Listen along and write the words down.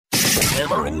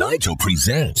Hammer and Nigel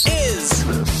presents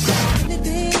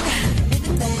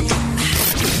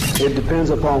It depends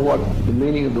upon what the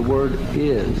meaning of the word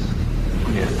is.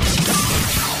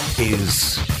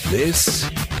 Is this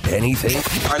anything?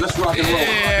 All right, let's rock and roll.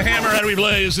 Yeah, Hammer, how do we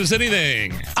play? Is this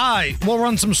anything? I will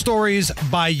run some stories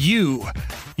by you.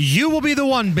 You will be the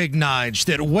one, Big Nige,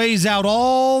 that weighs out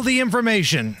all the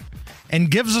information and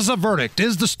gives us a verdict.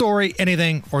 Is the story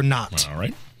anything or not? All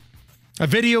right. A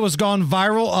video has gone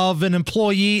viral of an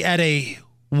employee at a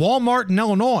Walmart in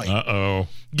Illinois Uh-oh.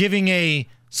 giving a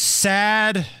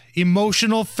sad,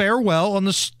 emotional farewell on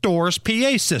the store's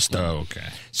PA system. Oh, okay.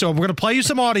 So we're going to play you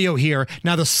some audio here.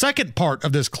 Now, the second part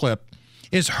of this clip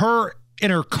is her in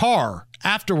her car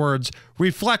afterwards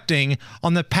reflecting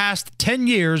on the past 10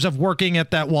 years of working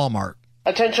at that Walmart.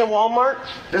 Attention Walmart,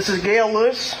 this is Gail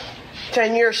Lewis,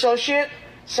 10-year associate,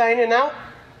 signing out.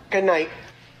 Good night.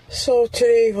 So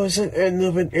today was an end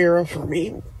of an era for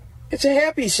me. It's a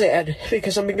happy sad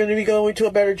because I'm going to be going to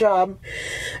a better job.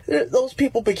 Those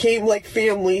people became like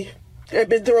family. I've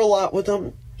been through a lot with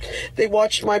them. They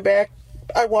watched my back.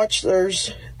 I watched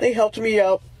theirs. They helped me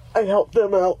out. I helped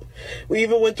them out. We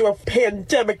even went through a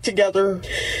pandemic together.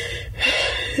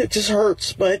 It just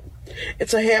hurts, but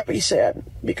it's a happy sad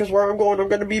because where I'm going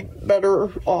to be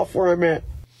better off where I'm at.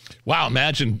 Wow,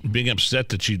 imagine being upset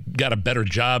that you got a better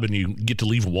job and you get to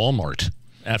leave Walmart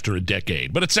after a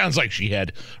decade. But it sounds like she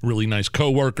had really nice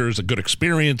coworkers, a good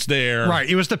experience there. Right.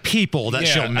 It was the people that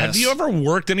she'll miss. Have you ever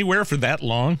worked anywhere for that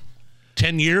long?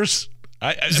 10 years?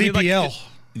 ZPL.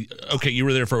 Okay, you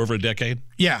were there for over a decade?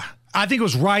 Yeah. I think it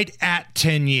was right at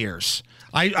 10 years.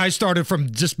 I started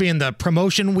from just being the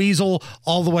promotion weasel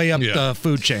all the way up the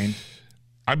food chain.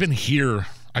 I've been here.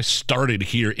 I started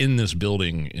here in this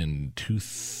building in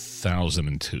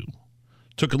 2002.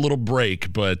 Took a little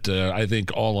break, but I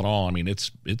think all in all, I mean, it's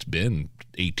been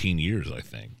 18 years, I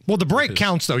think. Well, the break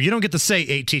counts, though. You don't get to say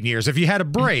 18 years. If you had a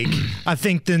break, I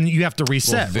think then you have to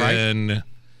reset, right?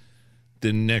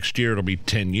 Then next year it'll be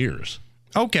 10 years.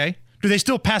 Okay. Do they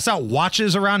still pass out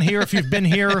watches around here if you've been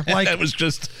here? Like that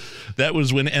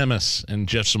was when Emmis and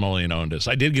Jeff Simoleon owned us.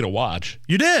 I did get a watch.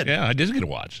 You did? Yeah, I did get a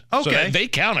watch. Okay. So they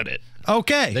counted it.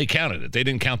 Okay. They counted it. They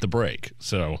didn't count the break.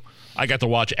 So I got the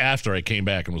watch after I came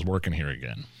back and was working here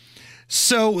again.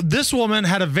 So this woman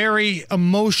had a very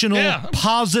emotional,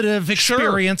 positive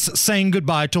experience saying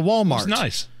goodbye to Walmart. It's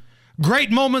nice. Great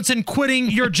moments in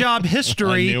quitting your job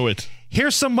history. I knew it.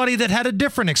 Here's somebody that had a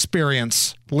different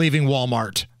experience leaving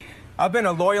Walmart. I've been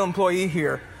a loyal employee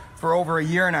here for over a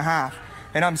year and a half,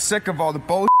 and I'm sick of all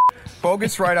the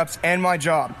bogus write-ups and my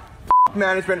job.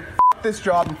 Management, this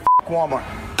job, and Walmart.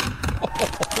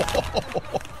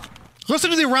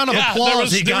 Listen to the round of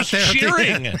applause he got there.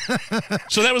 Cheering.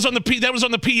 So that was on the PA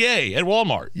at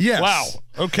Walmart. Yes. Wow.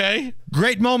 Okay.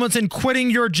 Great moments in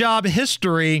quitting your job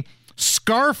history.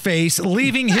 Scarface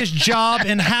leaving his job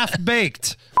in Half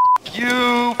Baked.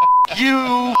 You're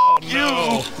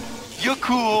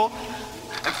cool.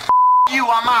 And you,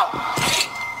 I'm out.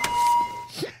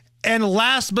 And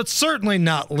last but certainly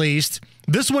not least,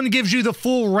 this one gives you the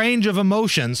full range of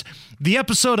emotions. The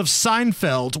episode of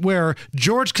Seinfeld where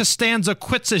George Costanza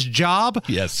quits his job,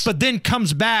 but then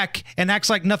comes back and acts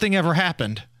like nothing ever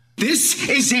happened. This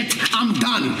is it. I'm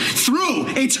done. Through.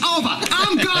 It's over.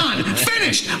 I'm gone.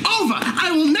 Finished. Over.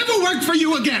 I will never work for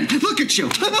you again. Look at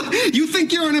you. You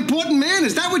think you're an important man?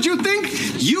 Is that what you think?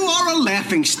 You are a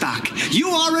laughing stock. You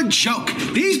are a joke.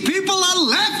 These people are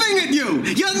laughing at you.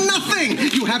 You're nothing.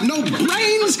 You have no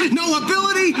brains, no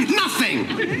ability,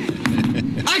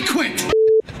 nothing. I quit.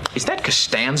 Is that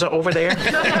Costanza over there?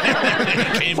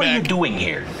 What are you doing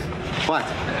here? What?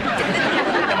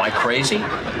 Am I crazy?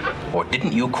 Or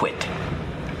didn't you quit?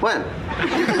 When?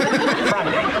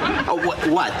 Friday.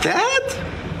 What, that?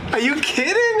 Are you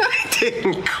kidding? I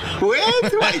didn't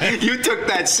quit. Wait, you took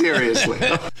that seriously.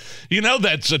 You know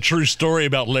that's a true story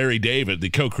about Larry David, the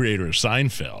co-creator of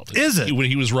Seinfeld. Is it? When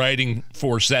he was writing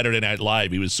for Saturday Night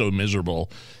Live, he was so miserable.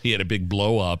 He had a big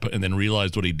blow up and then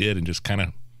realized what he did and just kind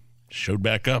of showed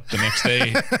back up the next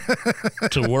day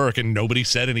to work and nobody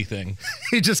said anything.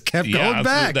 He just kept going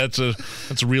back. That's a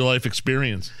real life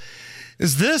experience.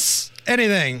 Is this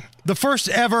anything? The first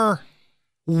ever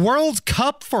World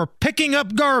Cup for picking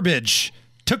up garbage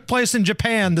took place in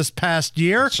Japan this past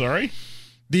year. Sorry?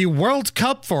 The World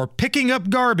Cup for picking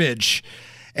up garbage.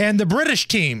 And the British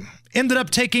team ended up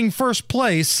taking first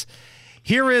place.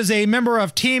 Here is a member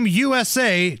of Team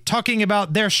USA talking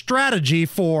about their strategy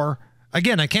for,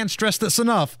 again, I can't stress this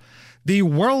enough, the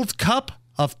World Cup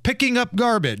of picking up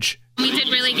garbage. We did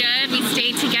really good. We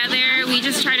stayed together. We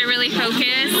just tried to really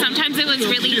focus. Sometimes it was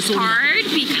really hard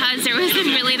because there wasn't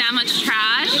really that much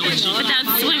trash. but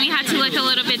that's when we had to look a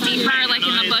little bit deeper, like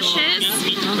in the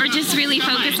bushes, or just really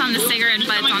focus on the cigarette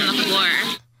butts on the floor.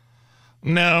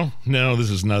 No, this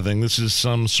is nothing. This is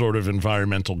some sort of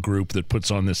environmental group that puts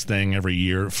on this thing every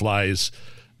year. It flies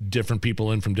different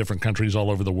people in from different countries all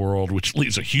over the world, which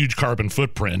leaves a huge carbon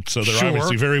footprint. So they're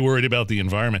obviously very worried about the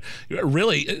environment.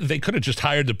 Really, they could have just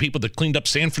hired the people that cleaned up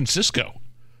San Francisco.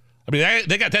 I mean,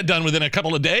 they got that done within a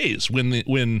couple of days when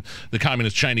the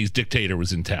communist Chinese dictator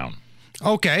was in town.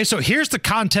 Okay, so here's the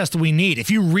contest we need. If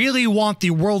you really want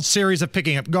the World Series of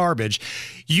picking up garbage,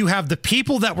 you have the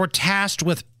people that were tasked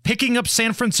with picking up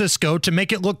San Francisco to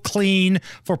make it look clean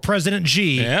for President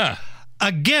Xi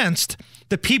against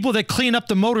the people that clean up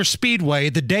the Motor Speedway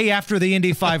the day after the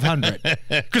Indy 500.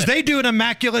 Because they do an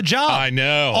immaculate job. I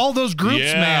know. All those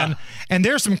groups, man. And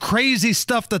there's some crazy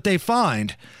stuff that they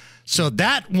find. So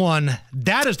that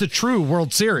is the true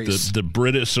World Series. The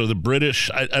British,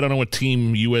 I don't know what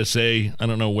team USA, I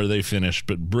don't know where they finished,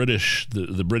 but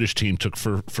the British team took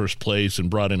first place and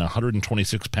brought in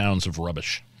 126 pounds of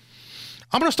rubbish.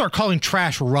 I'm going to start calling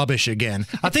trash rubbish again.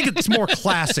 I think it's more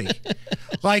classy.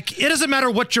 Like, it doesn't matter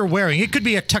what you're wearing. It could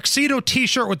be a tuxedo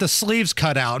T-shirt with the sleeves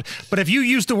cut out, but if you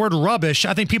use the word rubbish,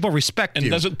 I think people respect you.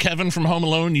 And doesn't Kevin from Home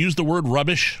Alone use the word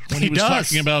rubbish when he was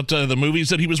talking about the movies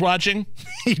that he was watching?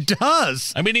 He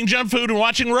does. I'm eating junk food and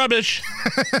watching rubbish.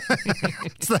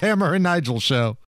 It's the Hammer and Nigel Show.